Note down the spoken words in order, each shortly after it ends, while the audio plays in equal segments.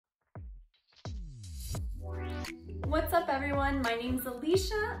What's up everyone? My name's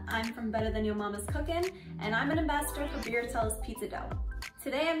Alicia. I'm from Better Than Your Mama's Cookin', and I'm an ambassador for Birrittella's pizza dough.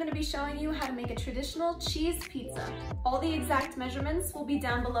 Today I'm going to be showing you how to make a traditional cheese pizza. All the exact measurements will be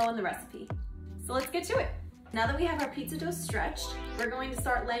down below in the recipe. So let's get to it. Now that we have our pizza dough stretched, we're going to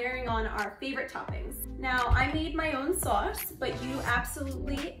start layering on our favorite toppings. Now I made my own sauce, but you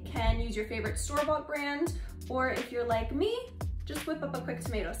absolutely can use your favorite store-bought brand, or if you're like me, just whip up a quick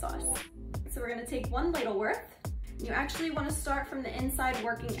tomato sauce. So we're going to take 1 ladle worth. You actually want to start from the inside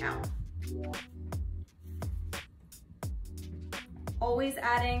working out. Always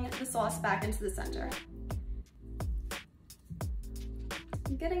adding the sauce back into the center.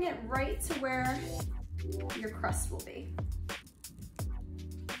 Getting it right to where your crust will be.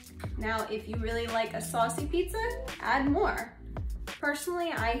 Now, if you really like a saucy pizza, add more.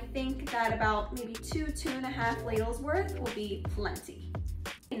 Personally, I think that about maybe 2.5 ladles worth will be plenty.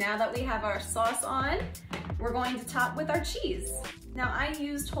 Now that we have our sauce on, we're going to top with our cheese. Now I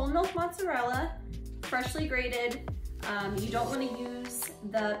used whole milk mozzarella, freshly grated. You don't want to use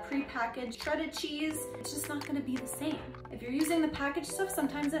the pre-packaged shredded cheese. It's just not going to be the same. If you're using the packaged stuff,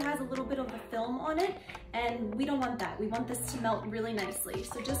 sometimes it has a little bit of a film on it, and we don't want that. We want this to melt really nicely.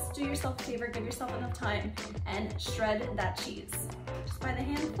 So just do yourself a favor, give yourself enough time, and shred that cheese. Just by the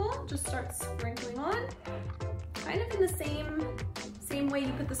handful, just start sprinkling on. Kind of in the same way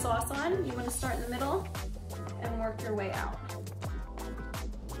you put the sauce on. You want to start in the middle and work your way out.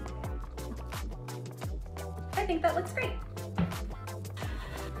 I think that looks great.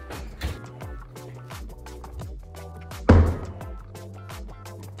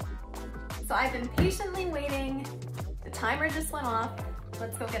 So I've been patiently waiting. The timer just went off.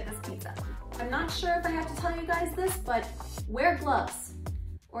 Let's go get this pizza. I'm not sure if I have to tell you guys this, but wear gloves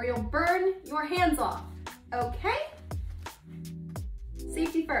or you'll burn your hands off, okay?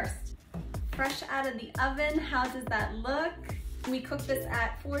 Safety first. Fresh out of the oven, how does that look? We cook this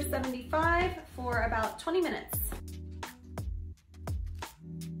at 475 for about 20 minutes.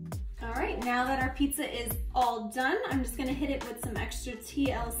 All right, now that our pizza is all done, I'm just gonna hit it with some extra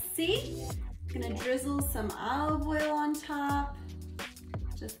TLC. Gonna drizzle some olive oil on top,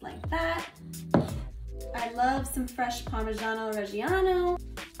 just like that. I love some fresh Parmigiano Reggiano.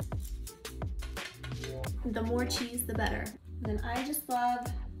 The more cheese, the better. And then I just love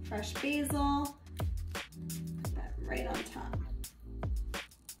fresh basil. Put that right on top.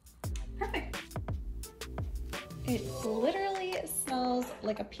 Perfect. It literally smells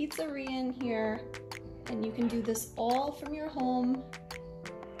like a pizzeria in here, and you can do this all from your home.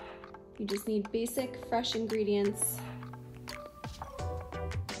 You just need basic fresh ingredients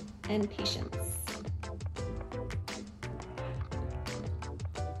and patience.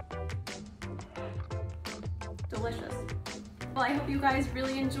 Delicious. Well, I hope you guys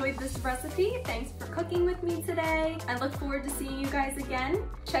really enjoyed this recipe. Thanks for cooking with me today. I look forward to seeing you guys again.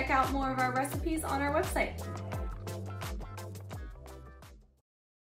 Check out more of our recipes on our website.